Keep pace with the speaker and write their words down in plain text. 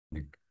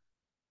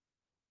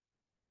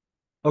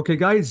Okay,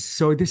 guys,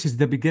 so this is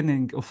the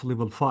beginning of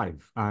level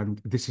 5,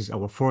 and this is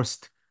our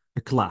first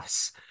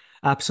class.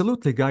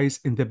 Absolutely, guys,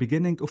 in the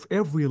beginning of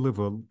every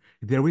level,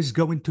 there is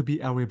going to be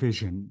a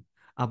revision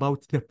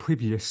about the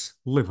previous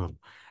level.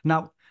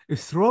 Now,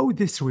 through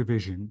this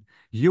revision,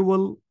 you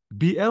will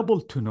be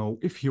able to know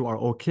if you are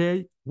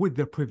okay with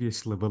the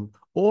previous level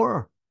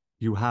or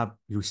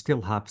you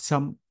still have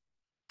some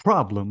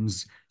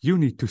problems you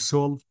need to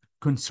solve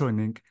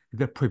concerning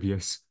the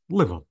previous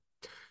level.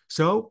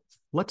 So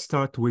let's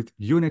start with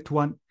Unit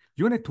 1.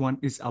 Unit 1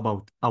 is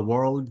about a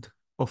world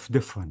of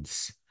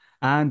difference.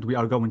 And we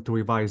are going to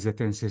revise the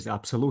tenses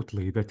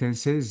absolutely. The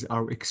tenses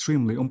are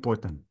extremely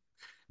important.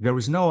 There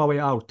is no way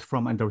out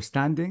from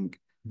understanding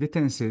the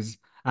tenses,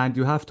 and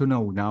you have to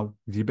know now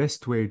the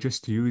best way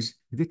just to use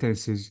the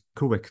tenses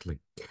correctly.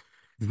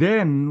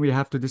 Then we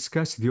have to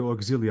discuss the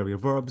auxiliary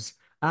verbs.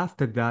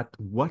 After that,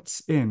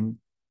 what's in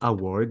a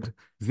word,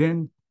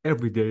 then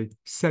everyday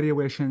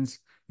situations,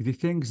 the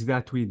things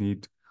that we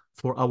need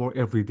for our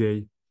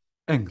everyday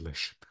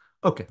English.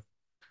 Okay,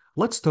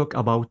 let's talk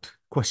about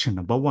question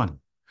number 1.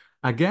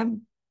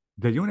 Again,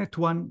 the unit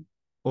 1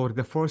 or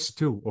the first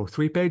 2 or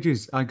 3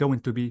 pages are going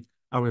to be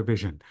a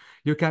revision.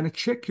 You can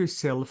check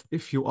yourself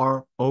if you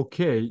are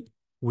okay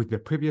with the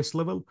previous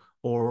level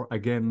or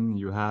again,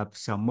 you have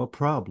some more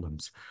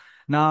problems.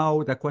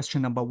 Now, the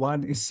question number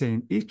 1 is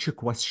saying each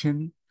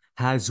question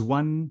has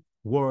one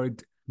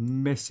word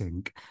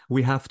missing.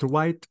 We have to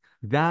write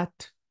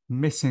that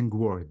missing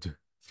word.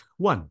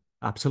 1,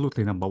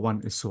 absolutely, number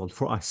 1 is solved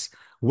for us.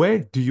 Where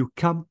do you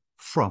come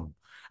from?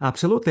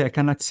 Absolutely, I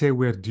cannot say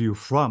where do you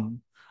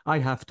from. I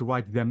have to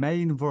write the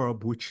main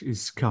verb, which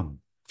is come.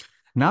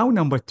 Now,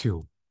 number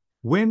 2,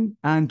 when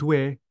and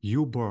where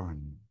you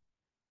born.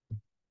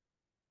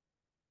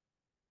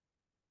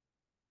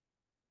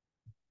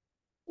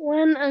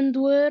 When and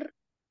where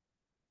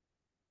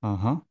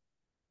Uh-huh.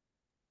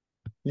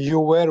 You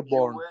were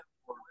born.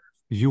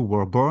 You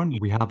were born.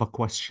 We have a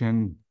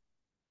question.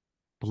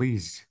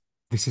 Please,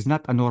 this is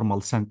not a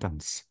normal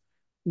sentence.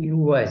 You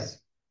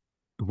was.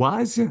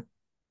 Was?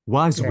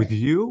 Was Yes. with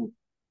you?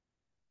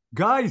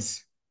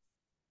 Guys,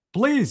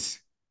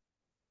 please.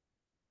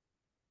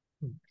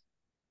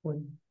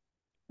 When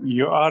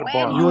You are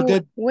Where born.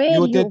 where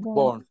You you did born?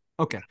 born.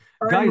 Okay,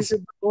 guys,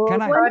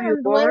 can I? When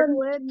and where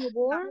were you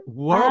born?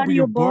 Where Are were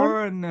you you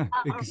born? born?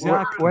 When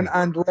Exactly.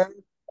 and where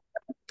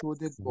you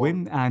did born.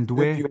 When and Did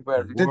where you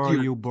born? Did were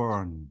you? you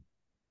born?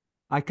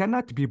 I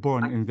cannot be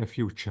born in the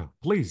future.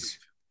 Please.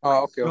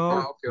 Okay,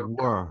 So, okay.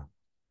 were.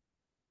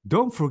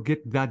 Don't forget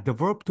that the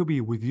verb to be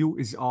with you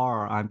is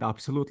are, and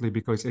absolutely,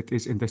 because it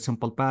is in the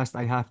simple past,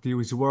 I have to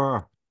use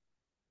were.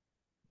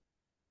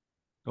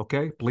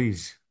 Okay,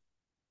 please.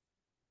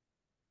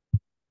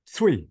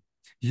 3,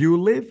 you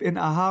live in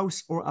a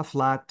house or a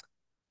flat?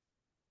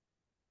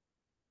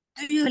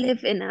 Do you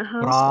live in a house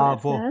or a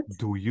Bravo. flat?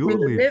 Do you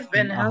live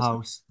in a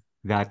house?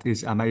 That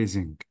is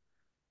amazing.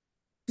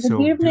 Good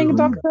So evening, do.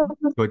 doctor.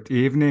 Good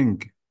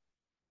evening.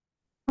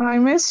 I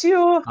miss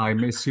you. I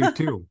miss you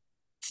too.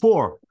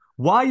 4,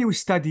 why are you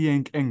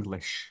studying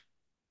English?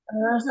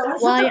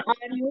 Why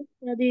are you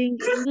studying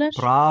English?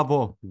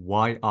 Bravo.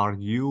 Why are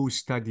you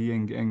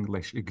studying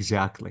English?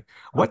 Exactly.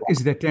 What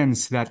is the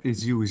tense that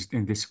is used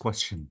in this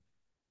question?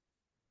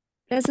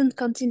 Present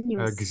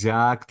continuous.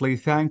 Exactly.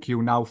 Thank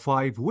you. Now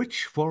 5,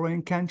 which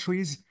foreign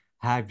countries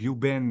have you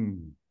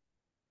been?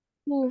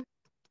 Who?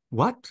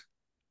 What?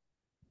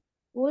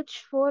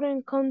 Which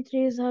foreign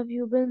countries have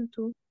you been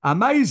to?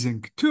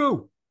 Amazing.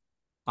 2,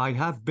 I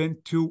have been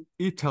to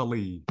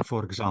Italy,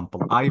 for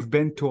example. I've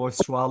been to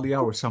Australia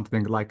or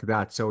something like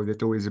that. So the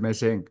 2 is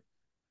missing.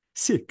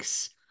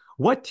 6,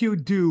 what you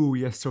do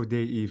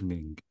yesterday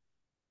evening?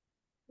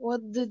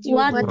 What did you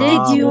Bravo.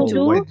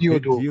 do? What Did you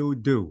did do? you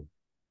do?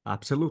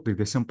 Absolutely,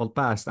 the simple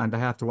past, and I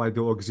have to write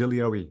the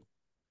auxiliary.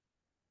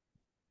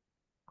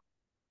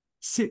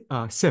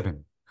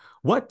 7,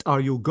 what are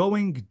you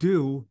going to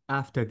do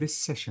after this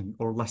session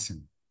or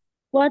lesson?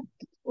 What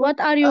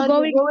are you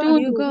going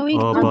to do?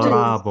 Oh, After this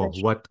bravo.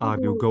 session? What are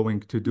you going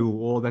to do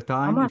all the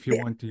time? If you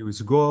want to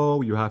use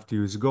go, you have to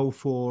use go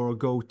for,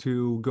 go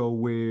to, go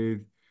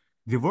with.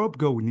 The verb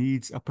go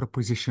needs a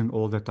preposition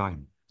all the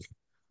time.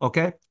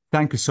 Okay,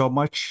 thank you so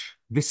much.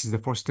 This is the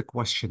first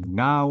question.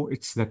 Now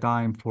it's the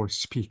time for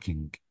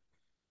speaking.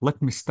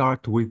 Let me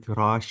start with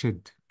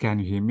Rashid. Can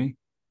you hear me?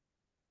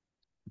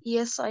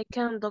 Yes, I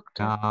can,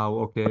 doctor. Now,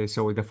 okay,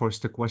 so the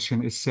first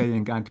question is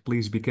saying, and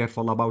please be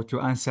careful about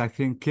your answer.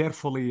 Think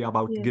carefully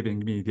about Yeah. giving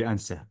me the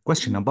answer.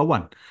 Question number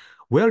 1,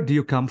 where do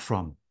you come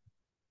from?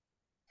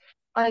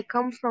 I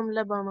come from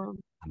Lebanon.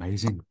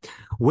 Amazing.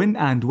 When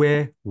and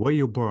where were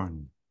you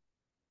born?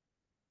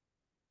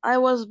 I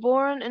was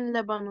born in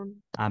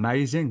Lebanon.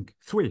 Amazing.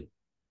 3,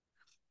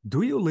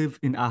 do you live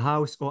in a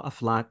house or a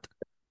flat?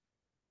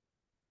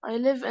 I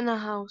live in a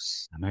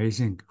house.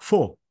 Amazing.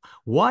 4,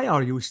 why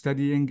are you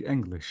studying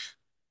English?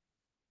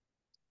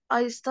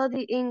 I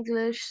study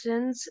English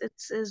since it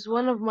is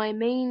one of my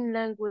main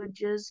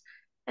languages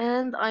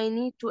and I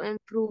need to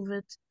improve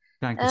it.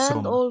 Thank you so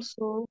And much.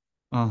 also,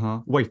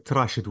 Wait,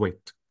 Rashid,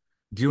 wait.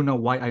 Do you know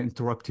why I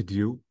interrupted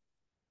you?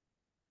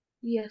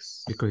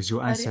 Yes. Because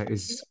your I answer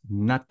is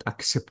not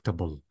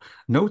acceptable.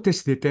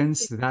 Notice the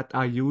tense that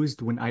I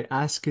used when I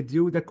asked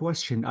you the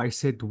question. I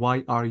said,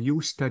 why are you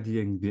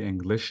studying the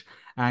English?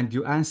 And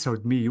you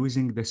answered me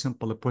using the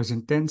simple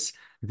present tense.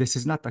 This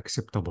is not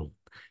acceptable.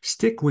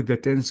 Stick with the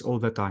tense all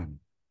the time.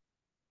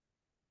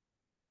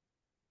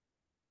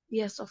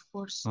 Yes, of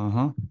course.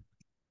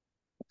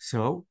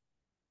 So,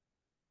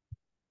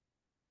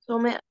 So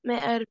may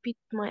I repeat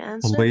my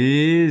answer?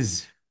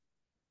 please.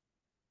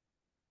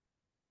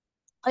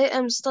 I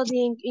am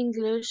studying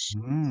English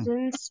Mm.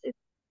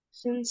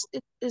 since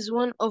it is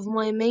one of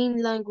my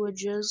main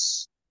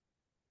languages,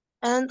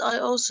 and I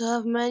also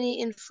have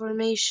many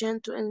information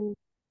to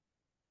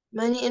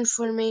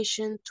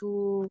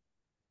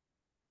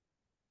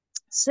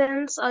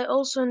since I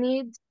also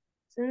need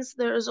since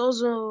there is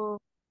also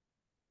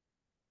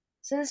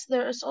since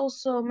there is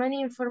also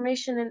many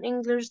information in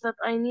English that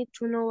I need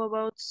to know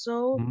about,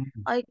 Mm.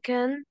 I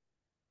can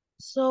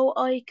so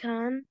I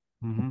can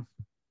Mhm.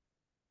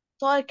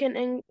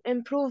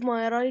 improve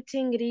my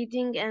writing,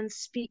 reading, and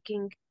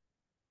speaking.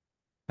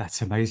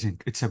 That's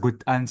amazing. It's a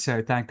good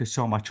answer. Thank you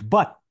so much.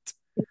 But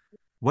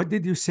what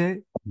did you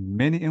say?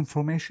 Many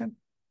information?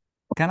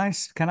 Can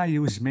I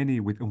use many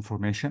with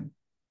information?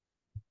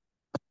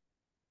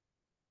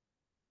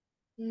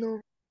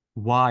 No,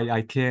 Why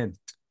I can't?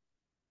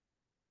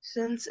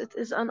 since it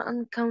is an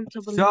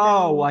uncountable So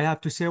noun. I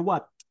have to say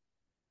what?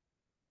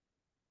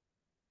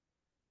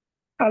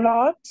 A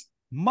lot.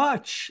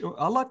 Much,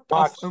 a lot of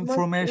Much. Much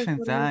information.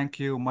 information. Thank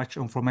you. Much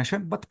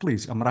information. But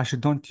please, Rashid,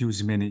 don't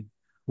use many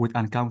with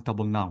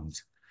uncountable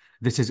nouns.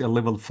 This is a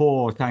level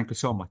 4. Thank you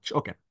so much.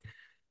 Okay.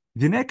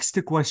 The next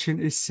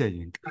question is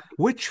saying,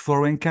 which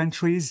foreign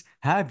countries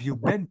have you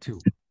been to?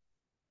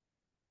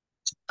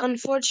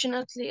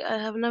 Unfortunately, I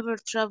have never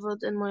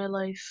traveled in my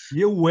life.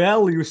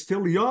 You're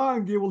still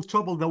young. You will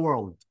trouble the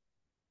world.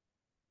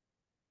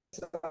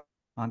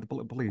 And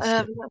I please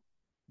have not.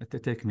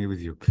 take me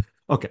with you.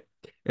 Okay.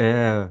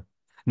 Uh,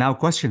 Now,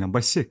 question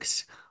number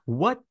 6.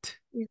 What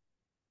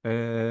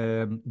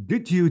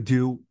did you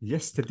do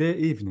yesterday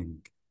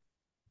evening?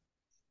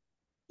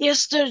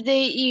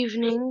 Yesterday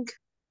evening,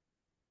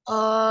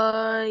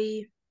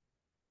 I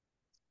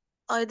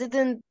I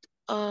didn't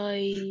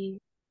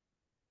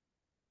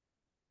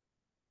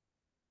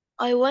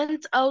I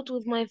went out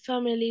with my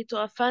family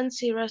to a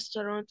fancy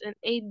restaurant and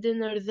ate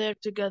dinner there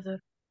together.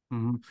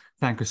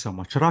 Thank you so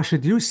much.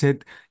 Rashid, you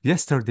said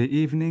yesterday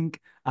evening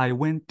I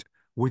went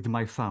with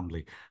my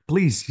family.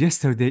 Please,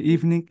 yesterday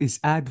evening is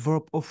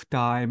adverb of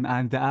time,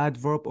 and the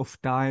adverb of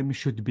time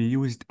should be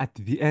used at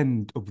the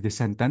end of the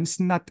sentence,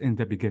 not in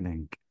the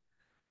beginning.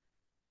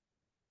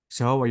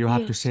 So you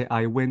have to Yes. say,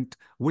 I went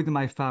with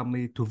my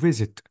family to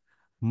visit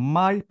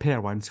my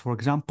parents, for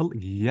example,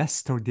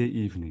 yesterday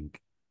evening.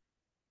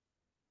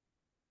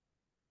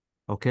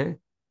 Okay?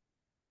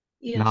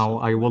 Yes, Now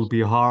of I will course.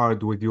 be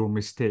hard with your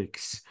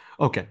mistakes.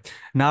 Okay.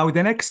 Now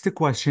the next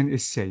question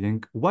is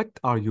saying, what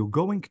are you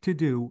going to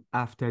do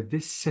after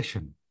this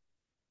session?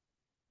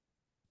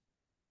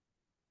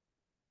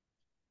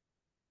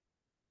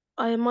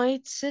 I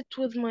might sit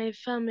with my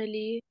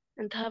family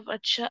and have a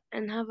chat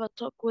and have a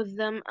talk with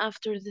them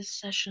after this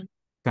session.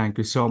 Thank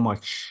you so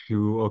much.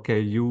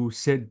 You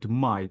said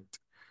might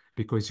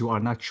because you are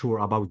not sure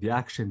about the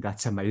action.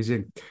 That's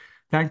amazing.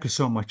 Thank you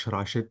so much,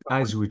 Rashid.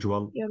 As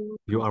usual, You're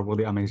you welcome. are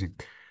really amazing.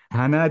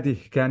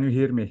 Hanadi, can you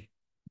hear me?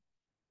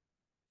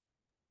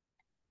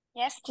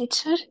 Yes,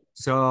 teacher.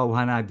 So,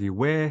 Hanadi,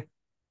 where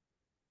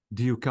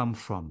do you come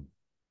from?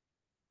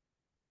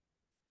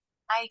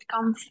 I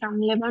come from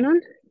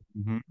Lebanon.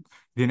 Mhm.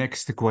 The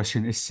next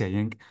question is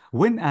saying,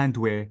 when and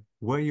where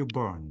were you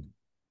born?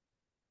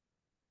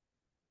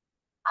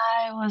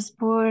 I was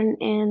born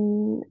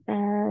in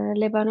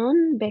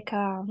Lebanon,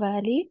 Bekaa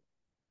Valley,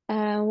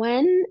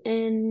 when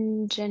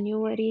in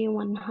January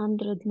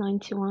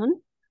 191.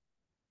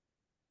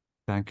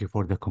 Thank you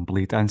for the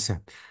complete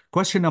answer.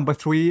 Question number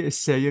 3 is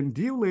saying,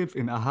 do you live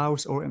in a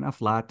house or in a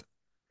flat?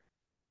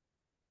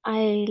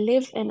 I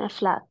live in a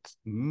flat.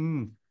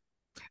 Mm.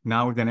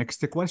 Now the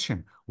next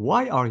question.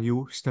 Why are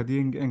you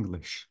studying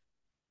English?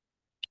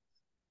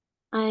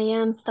 I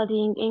am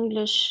studying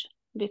English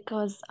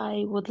because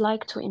I would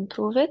like to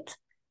improve it.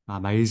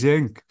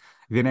 Amazing.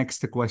 The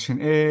next question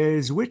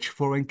is, which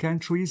foreign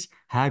countries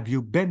have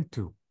you been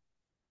to?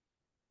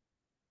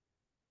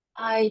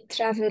 I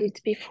traveled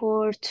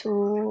before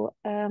to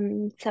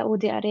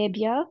Saudi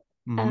Arabia,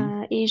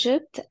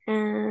 Egypt,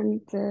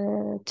 and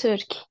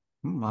Turkey.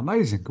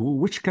 Amazing.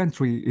 Which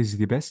country is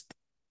the best,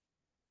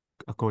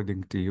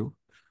 according to you?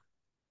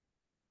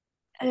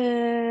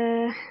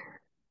 Uh,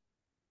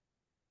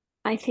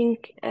 I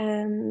think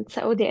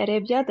Saudi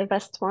Arabia, the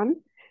best one.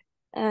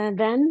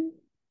 Then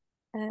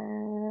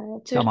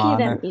Come Turkey, on.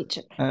 then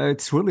Egypt.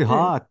 It's really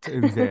hot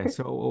in there.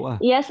 So,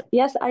 Yes,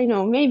 yes, I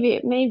know.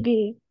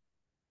 Maybe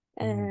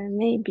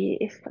Maybe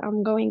if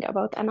I'm going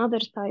about another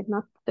side,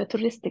 not the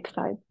touristic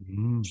side.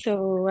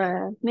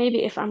 So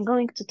maybe if I'm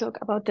going to talk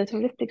about the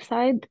touristic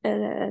side,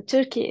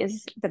 Turkey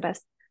is the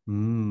best.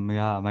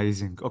 Yeah,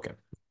 amazing. Okay.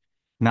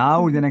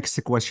 Now the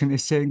next question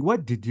is saying,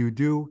 what did you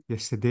do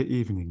yesterday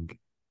evening?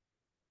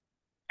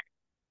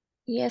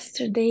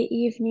 Yesterday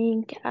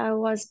evening, I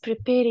was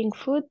preparing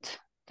food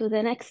to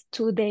the next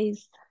 2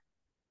 days.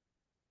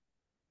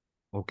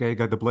 Okay,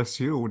 God bless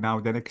you. Now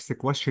the next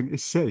question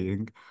is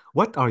saying,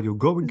 what are you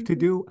going to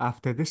do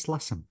after this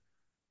lesson?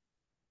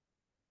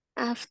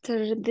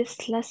 After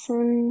this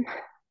lesson,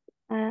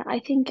 I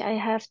think I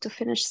have to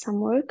finish some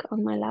work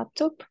on my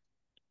laptop.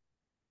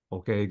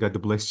 Okay,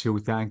 God bless you.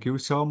 Thank you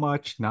so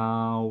much.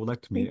 Now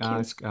let me Thank you.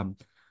 ask,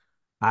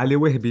 Ali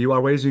Wehbi, you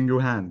are raising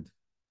your hand.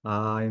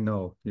 I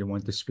know you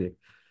want to speak.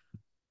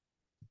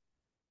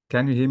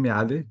 Can you hear me,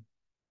 Ali?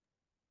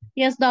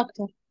 Yes,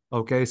 doctor.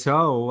 Okay,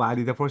 so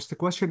Ali, the first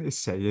question is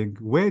saying,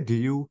 where do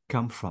you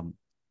come from?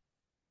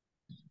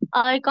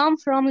 I come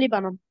from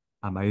Lebanon.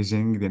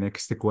 Amazing. The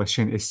next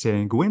question is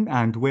saying, when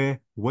and where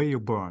were you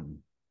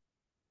born?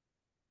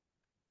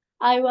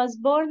 I was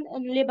born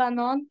in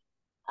Lebanon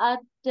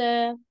at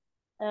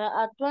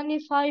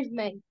 25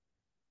 May.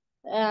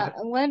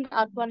 When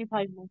at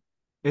 25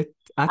 May.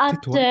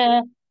 At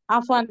At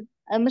عفوا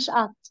مش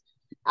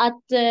at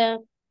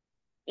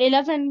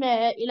 11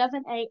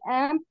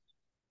 a.m.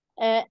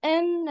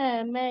 In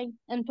May,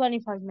 in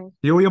 25 May.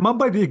 You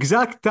remember the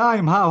exact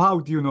time? How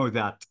do you know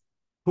that?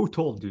 Who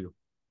told you?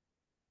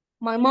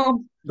 My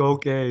mom.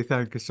 Okay,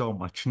 thank you so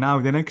much. Now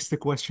the next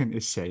question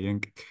is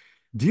saying,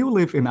 do you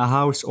live in a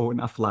house or in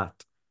a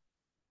flat?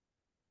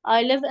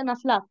 I live in a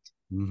flat.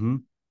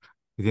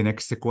 The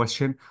next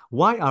question,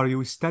 why are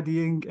you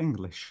studying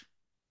English?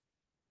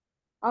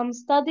 I'm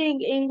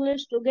studying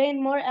English to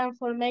gain more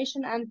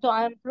information and to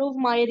improve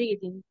my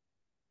reading.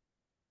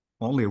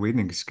 Only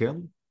reading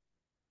skill?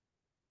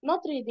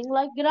 Not reading,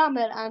 like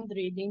grammar and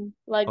reading,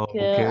 like and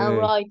Okay.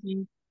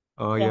 writing.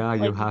 Oh Yeah, yeah,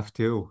 you like have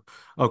to.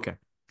 Okay.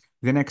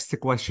 The next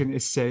question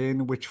is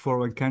saying, which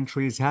foreign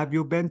countries have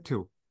you been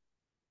to?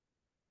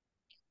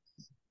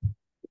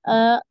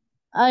 I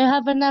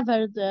have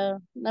never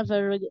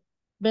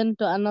been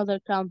to another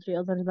country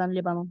other than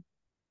Lebanon.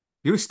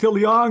 You're still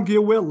young,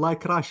 you will,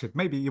 like Rashid.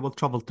 Maybe you will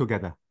travel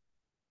together.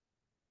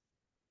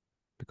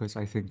 Because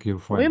I think you're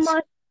We friends.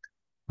 might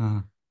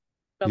travel.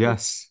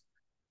 Yes.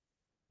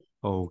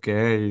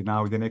 Okay,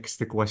 now the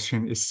next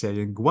question is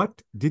saying,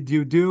 what did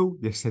you do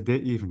yesterday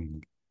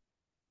evening?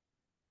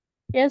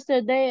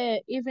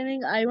 Yesterday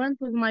evening, I went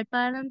with my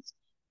parents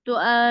to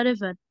a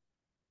river.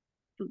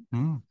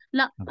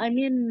 No, I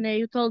mean,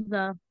 you told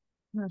the...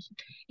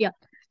 Yeah.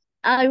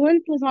 I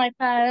went with my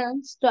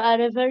parents to a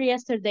river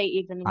yesterday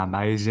evening.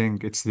 Amazing.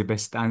 It's the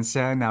best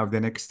answer. Now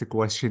the next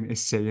question is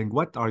saying,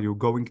 what are you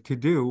going to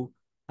do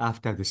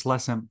after this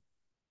lesson?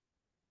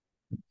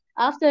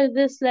 After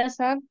this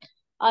lesson,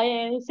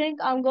 I think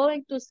I'm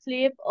going to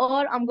sleep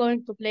or I'm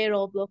going to play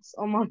Roblox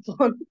on my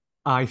phone.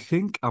 I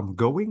think I'm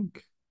going.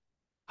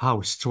 How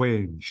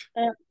strange.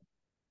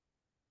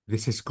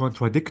 This is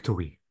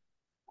contradictory.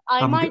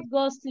 I might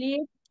go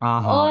sleep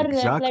Uh-huh, or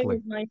play exactly.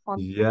 with my phone.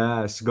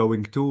 Yes,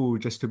 going to,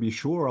 just to be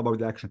sure about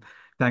the action.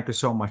 Thank you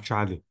so much,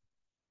 Ali.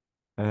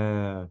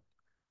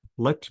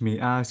 Let me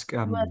ask,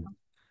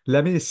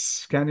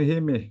 Lamis, can you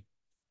hear me?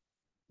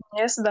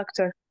 Yes,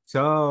 doctor.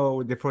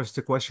 So the first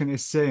question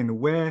is saying,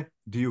 where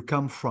do you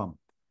come from?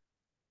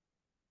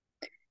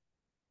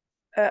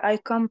 I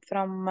come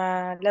from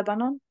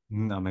Lebanon.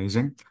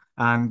 Amazing.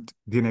 And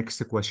the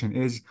next question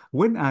is,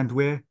 when and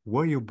where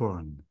were you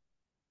born?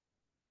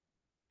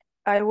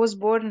 I was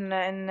born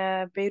in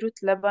Beirut,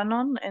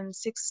 Lebanon in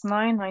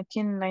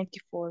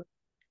 6/9/1994.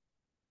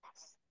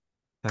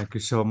 Thank you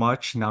so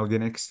much. Now the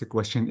next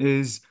question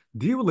is,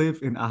 do you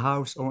live in a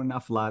house or in a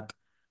flat?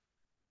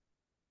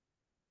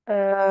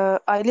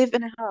 I live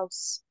in a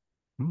house.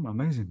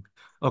 Amazing.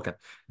 Okay.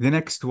 The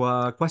next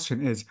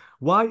question is,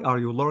 why are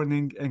you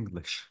learning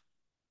English?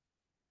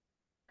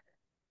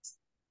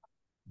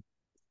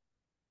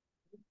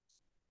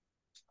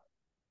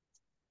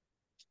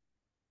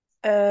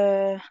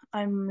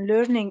 I'm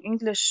learning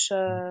English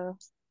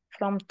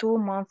from 2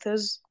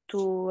 months to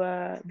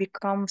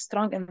become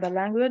strong in the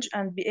language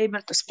and be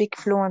able to speak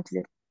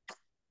fluently.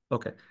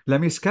 Okay.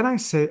 Can I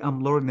say I'm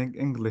learning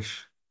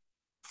English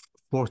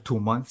for 2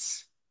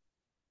 months?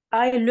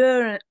 I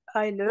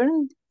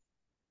learned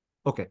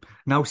Okay.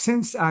 Now,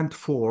 since and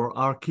for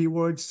are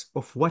keywords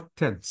of what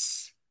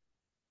tense?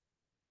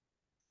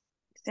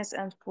 since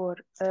and for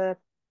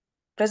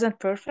present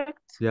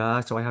perfect. Yeah,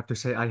 so I have to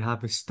say I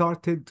have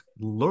started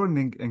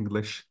learning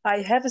English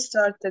I have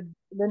started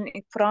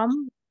learning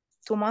from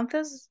 2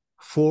 months.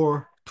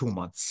 for 2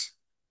 months.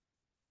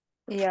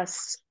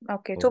 Yes.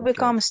 Okay. To Okay.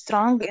 become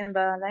strong in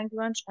the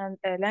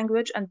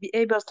language and be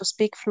able to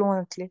speak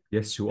fluently.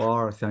 Yes, you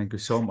are. Thank you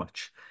so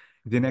much.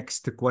 The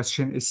next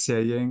question is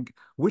saying,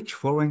 which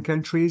foreign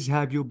countries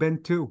have you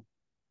been to?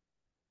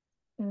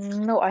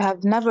 No, I have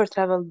never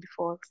traveled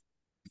before.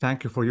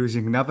 Thank you for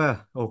using never.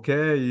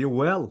 Okay, you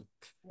will.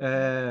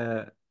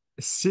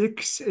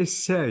 6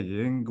 is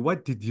saying,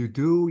 what did you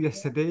do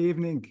yesterday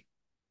evening?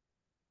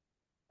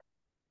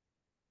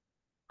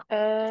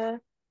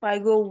 I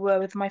go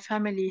with my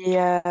family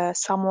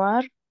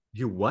somewhere.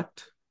 You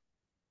what?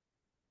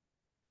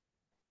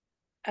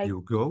 I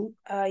You go?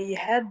 I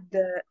had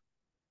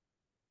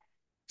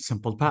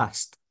Simple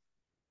past.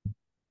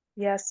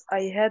 yes,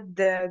 I had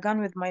gone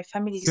with my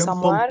family Simple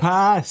somewhere.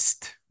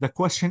 past. The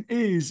question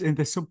is in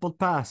the simple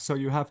past, so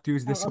you have to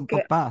use the simple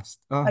Okay, past.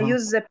 I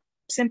use the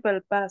simple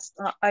past.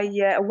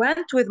 I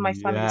went with my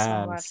family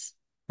somewhere. Yes.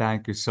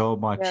 Thank you so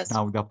much. Yes.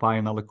 Now the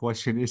final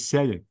question is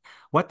saying,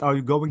 what are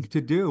you going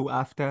to do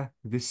after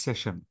this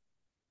session?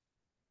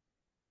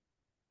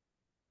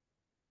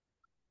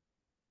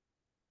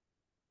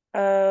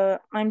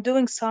 I'm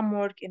doing some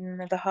work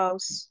in the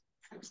house,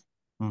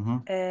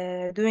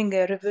 doing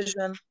a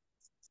revision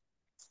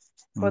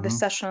for the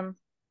session.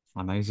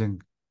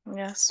 Amazing.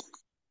 Yes.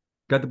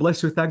 God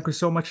bless you. Thank you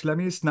so much,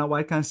 Lamis. Now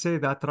I can say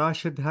that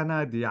Rashid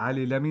Hanadi,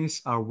 Ali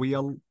Lamis are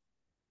real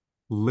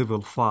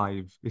level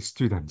 5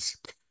 students.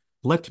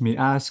 Let me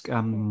ask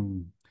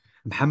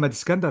Muhammad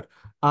Iskandar,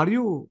 are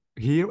you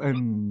here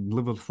in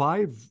level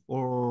 5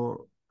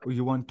 or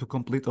you want to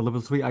complete a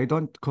level 3? I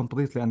don't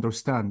completely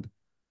understand.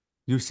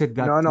 You said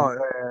that No,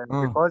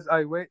 oh, because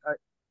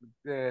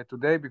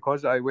today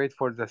because I wait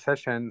for the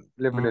session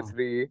level oh,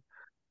 3.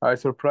 I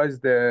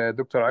surprised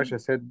Dr. Aisha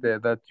said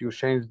that you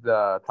changed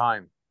the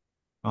time.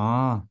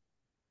 ah,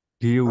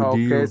 do Okay,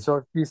 you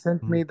so she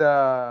sent mm, me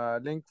the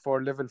link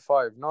for level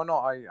 5. No, no,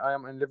 I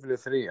am in level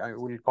 3. I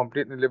will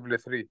complete in level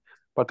 3,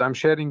 but I'm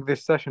sharing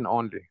this session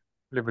only,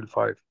 level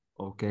 5.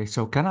 okay,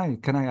 so can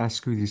I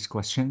ask you these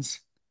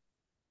questions?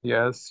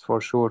 Yes,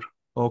 for sure.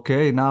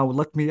 Okay, now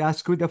let me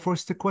ask you the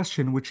first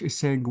question, which is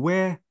saying,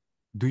 where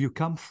do you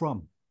come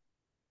from?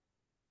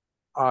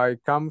 I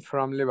come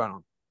from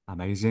Lebanon.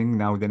 Amazing.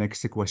 Now the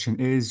next question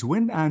is,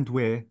 when and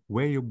where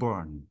were you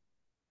born?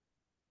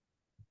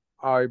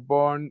 I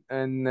born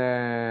in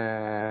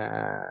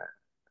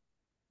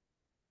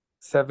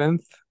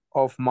 7th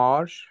of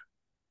March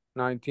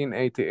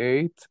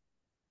 1988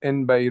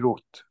 in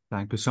Beirut.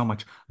 Thank you so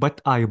much.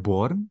 But I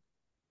born,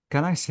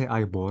 can I say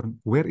I born?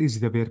 Where is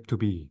the verb to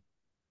be?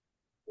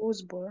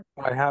 Who's born?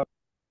 I have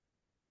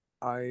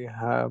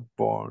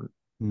born.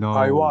 I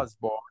No. was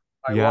born.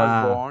 I was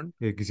Yeah, born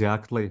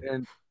exactly.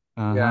 in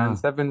yeah, in Uh-huh.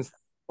 7th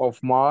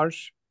of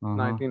March Uh-huh.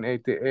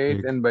 1988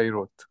 Ex in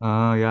Beirut.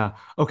 yeah.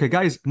 Okay,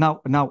 guys,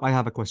 now I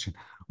have a question.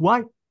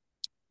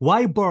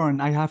 Why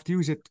born? I have to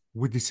use it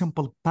with the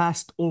simple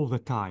past all the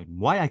time.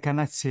 Why I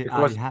cannot say I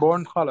Because have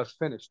born خلاص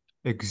finished.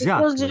 Because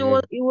exactly.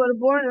 you were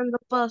born in the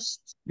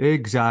past.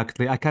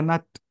 Exactly. I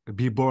cannot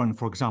be born,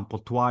 for example,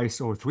 twice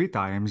or 3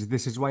 times.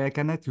 This is why I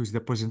cannot use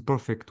the present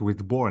perfect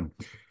with born.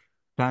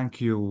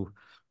 Thank you,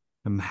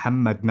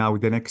 Muhammad. Now,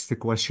 the next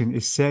question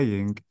is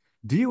saying,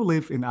 do you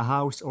live in a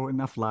house or in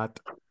a flat?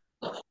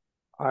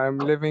 I'm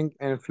living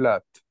in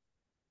flat.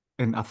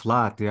 In a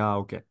flat, yeah,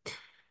 okay.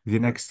 The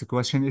next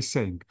question is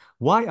saying,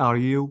 why are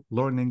you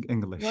learning Why?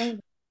 English?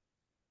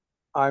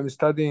 I'm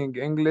studying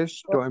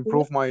English to Okay.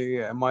 improve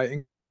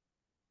my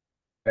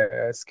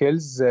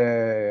skills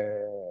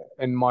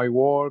in my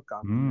work.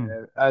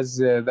 Mm, As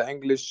the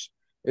English,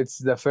 it's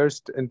the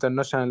first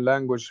international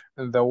language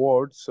in the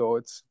world, so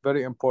it's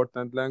very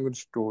important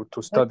language to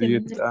study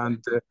it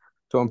and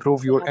to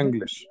improve your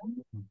English.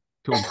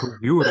 to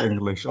improve your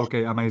English.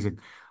 Okay, amazing.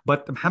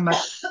 But Muhammad,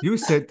 you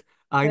said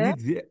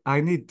Okay. I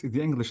need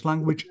the English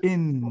language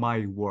in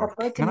my work.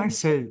 Can I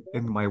say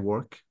in my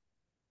work?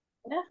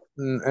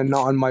 And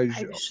not in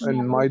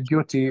my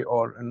duty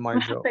or in my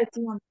job.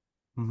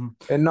 Mhm.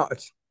 And not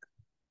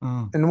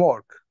Uh, in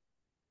work.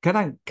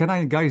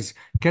 guys,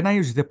 can I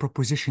use the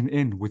preposition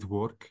in with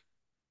work?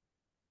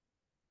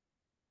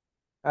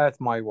 At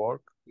my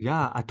work.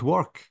 Yeah, at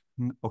work.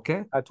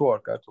 Okay. At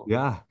work. At work.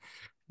 Yeah.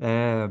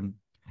 Um,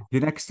 the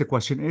next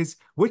question is,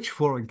 which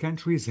foreign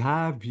countries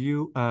have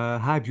you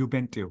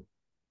been to?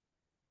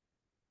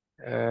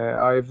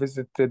 I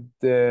visited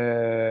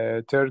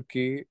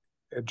Turkey,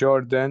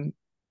 Jordan,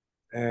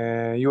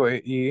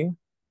 UAE,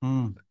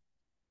 Mm,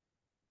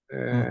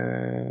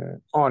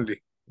 mm,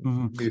 only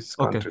mhm. these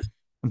Okay. countries.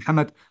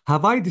 Muhammad,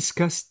 have I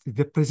discussed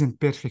the present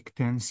perfect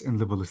tense in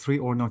level 3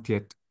 or not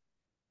yet?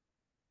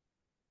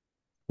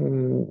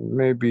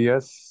 Maybe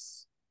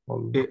yes.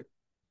 Or I-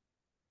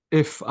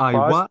 If I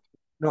past? wa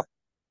No,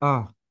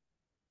 ah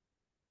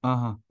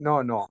uh-huh.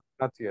 no, not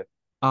yet.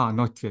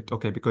 Not yet.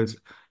 Okay, because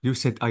you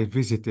said I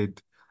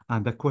visited,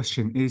 and the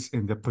question is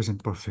in the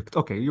present perfect.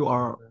 Okay, you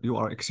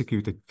are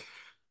executed.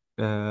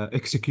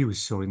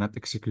 Excuse, sorry, not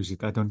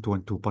executed. I don't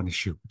want to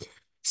punish you.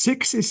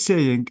 6 is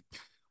saying,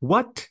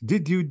 what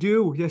did you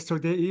do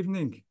yesterday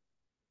evening?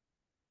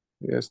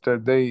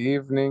 Yesterday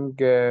evening,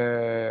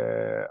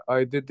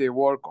 I did a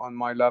work on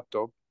my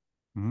laptop,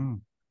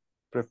 Mm,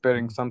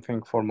 preparing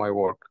something for my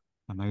work.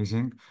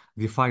 amazing.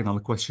 The final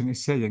question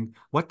is saying,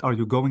 what are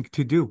you going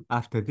to do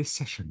after this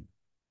session?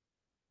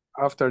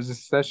 After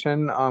this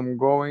session, I'm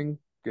going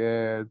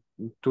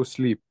to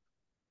sleep.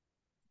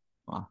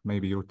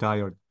 Maybe you're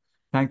tired.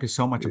 Thank you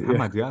so much, Yeah,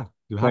 Muhammad. Yeah,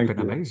 You have Thank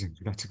been you. amazing.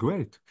 That's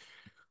great.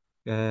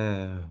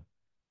 Uh,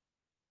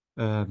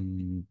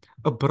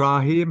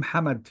 Ibrahim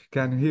Hamad,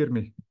 can you hear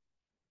me?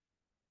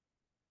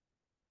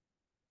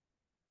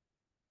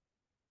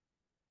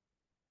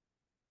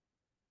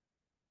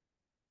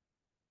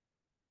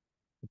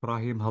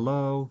 Ibrahim,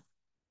 hello.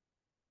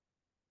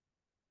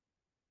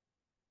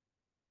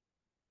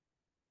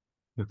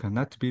 You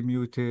cannot be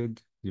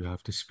muted. You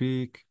have to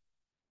speak.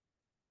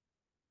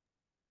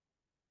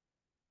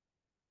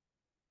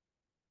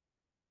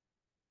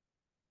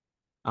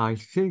 I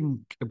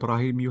think,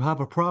 Ibrahim, you have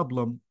a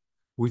problem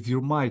with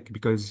your mic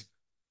because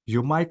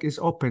your mic is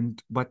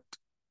opened, but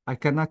I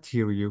cannot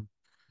hear you.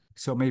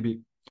 So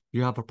maybe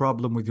you have a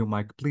problem with your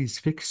mic. Please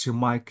fix your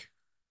mic.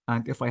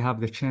 And if I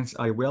have the chance,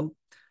 I will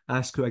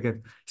ask you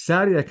again.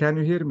 Saria, can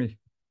you hear me?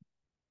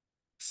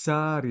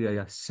 Saria,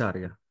 yes,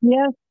 Saria.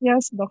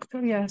 Yes,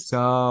 doctor, yes.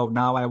 So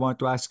now I want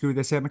to ask you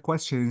the same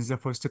questions. The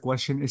first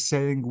question is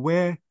saying,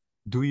 where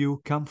do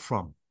you come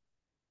from?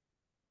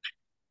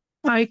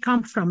 I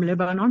come from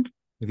Lebanon.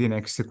 The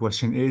next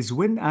question is,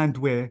 when and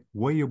where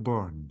were you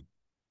born?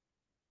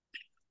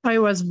 I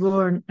was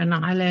born in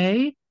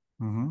Alay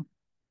Mm-hmm.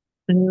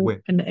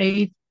 Where? in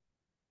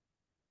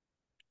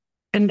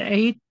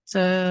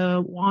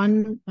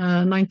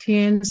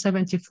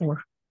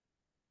 1974.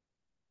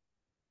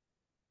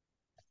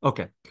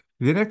 Okay.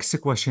 The next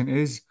question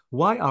is,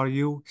 why are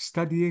you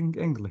studying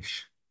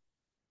English?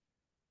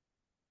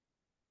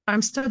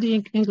 I'm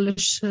studying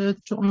English to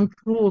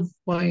improve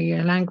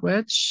my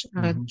language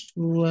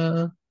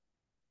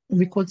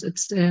because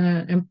it's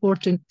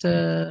important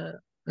to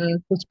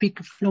speak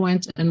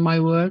fluent in my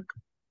work,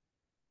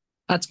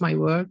 at my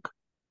work,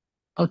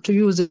 or to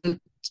use it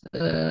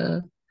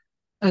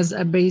as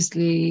a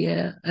basely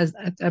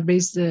at a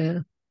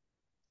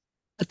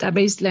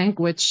base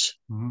language.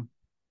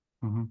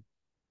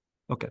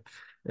 Okay.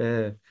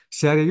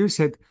 Sarah, you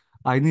said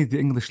I need the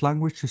English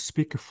language to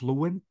speak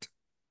fluent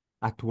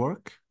at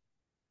work.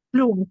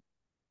 Fluent.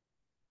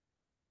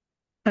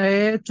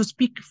 To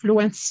speak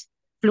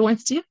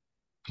fluency.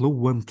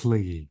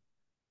 Fluently.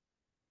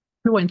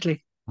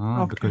 Fluently.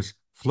 Ah, Okay. because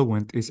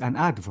fluent is an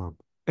adverb,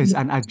 is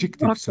an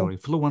adjective, Okay. sorry.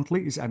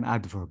 Fluently is an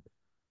adverb.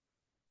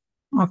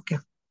 Okay.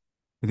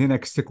 The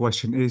next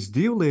question is,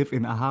 do you live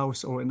in a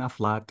house or in a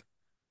flat?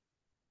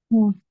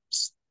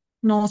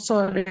 No,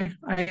 sorry.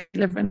 I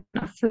live in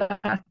a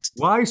flat.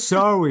 Why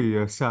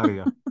sorry,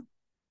 Saria?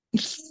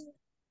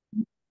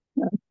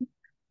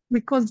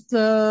 Because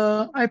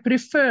I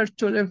prefer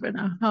to live in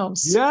a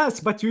house. Yes,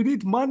 but you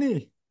need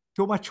money.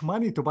 Too much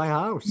money to buy a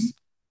house.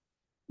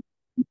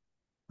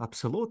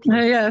 Absolutely.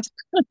 Yes.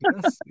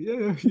 Yes,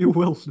 yeah, you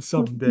will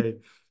someday.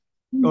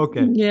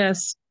 Okay.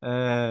 Yes.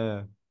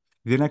 The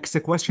next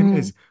question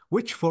is,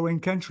 which foreign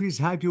countries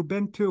have you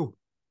been to?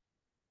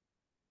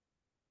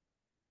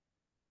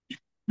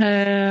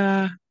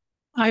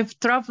 I've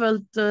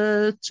traveled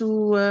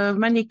to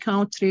many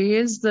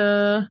countries,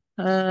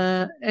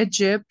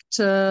 Egypt,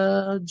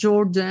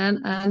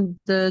 Jordan, and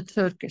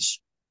Turkish.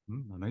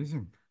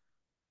 Amazing.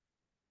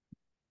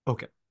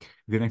 Okay.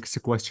 The next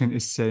question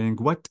is saying,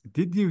 what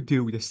did you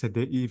do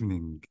yesterday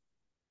evening?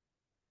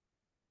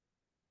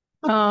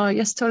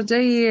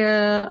 Yesterday,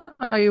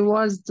 I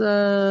was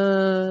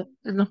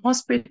in the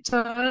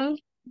hospital.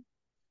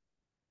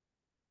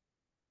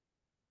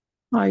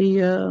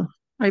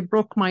 I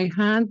broke my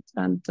hand,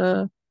 and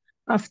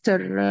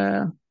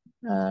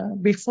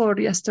before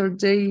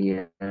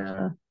yesterday,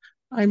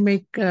 I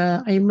made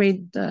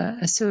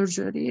a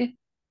surgery.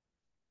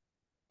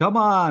 Come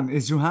on,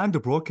 is your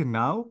hand broken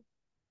now?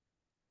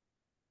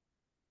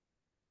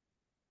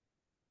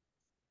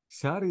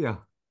 Saria.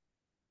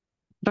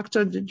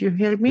 Doctor, did you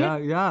hear me?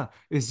 Yeah.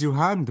 Is your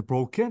hand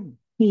broken?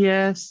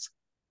 Yes.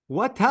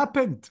 What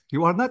happened?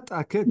 You are not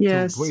a kid to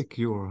Yes. break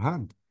your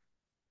hand.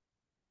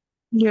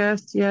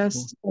 Yes.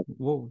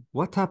 Whoa,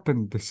 what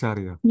happened,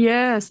 Saria?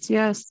 Yes.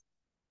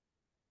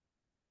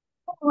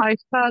 I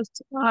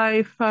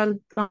fell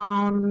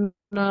down.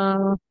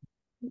 Uh,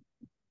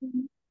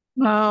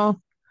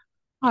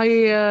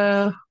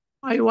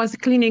 I was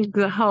cleaning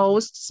the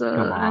house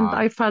Come and on.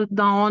 I fell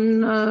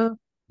down.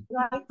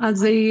 And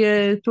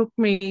they took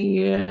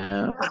me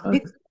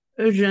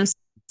urgent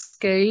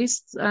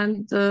case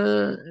and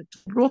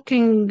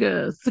broken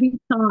three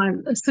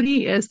times,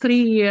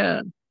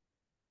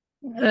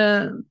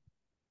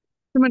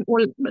 شو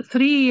بنقول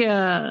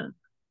 3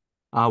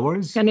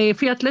 Hours? يعني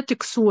فيها 3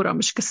 كسورة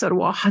مش كسر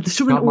واحد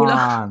شو Come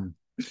بنقولها on.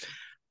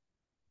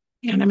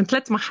 يعني من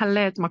 3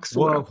 محلات Whoa,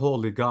 مكسورة.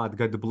 holy God,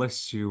 God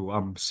bless you.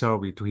 I'm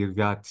sorry to hear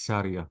that,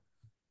 Saria.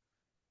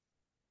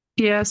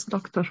 Yes,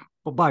 doctor.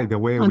 But by the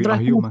way, And we are right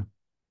now, human.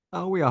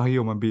 We are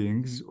human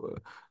beings.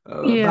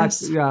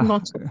 yes,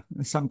 not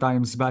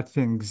Sometimes bad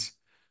things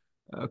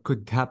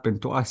could happen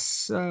to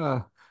us.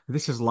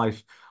 This is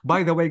life.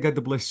 By the way,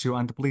 God bless you,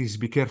 and please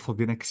be careful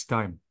the next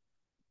time.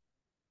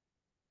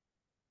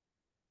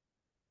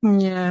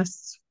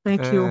 yes.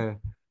 Thank you.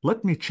 Let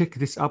me check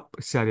this up,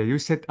 Saria. You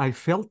said I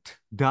felt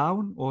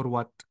down or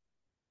what?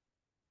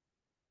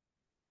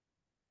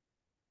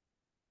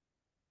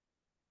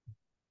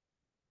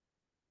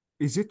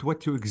 is it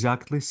what you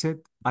exactly said?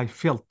 I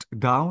felt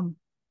down,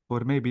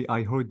 or maybe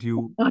I heard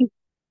you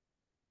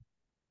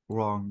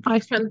wrong. I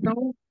fell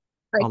down.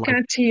 I Well,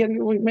 can't hear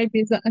you.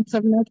 Maybe the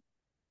internet.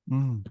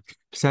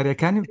 Sadia,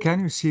 can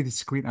you see the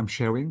screen I'm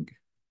sharing?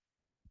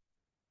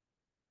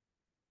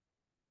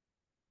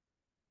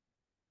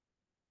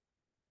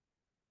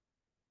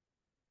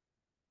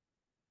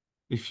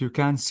 If you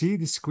can see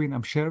the screen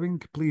I'm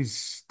sharing,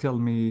 please tell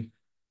me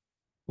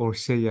or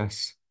say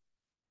yes.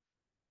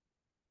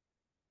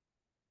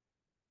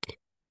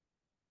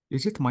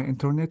 Is it my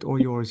internet or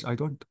yours? I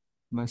don't.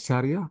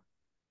 Sadia?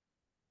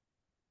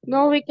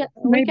 No, we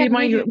Maybe can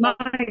my hear you. my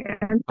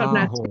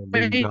internet. holy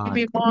Maybe God.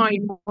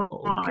 mine.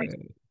 Okay.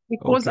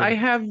 Because Okay. I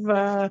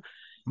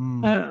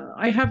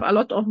have a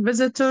lot of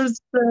visitors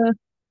and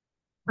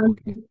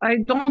Okay. I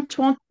don't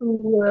want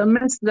to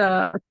miss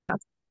the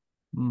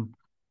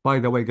By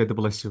the way, God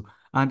bless you.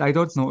 And I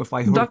don't know if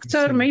I heard you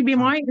doctor. say, Maybe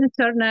my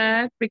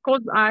internet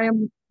because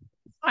I'm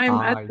I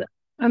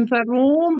in the room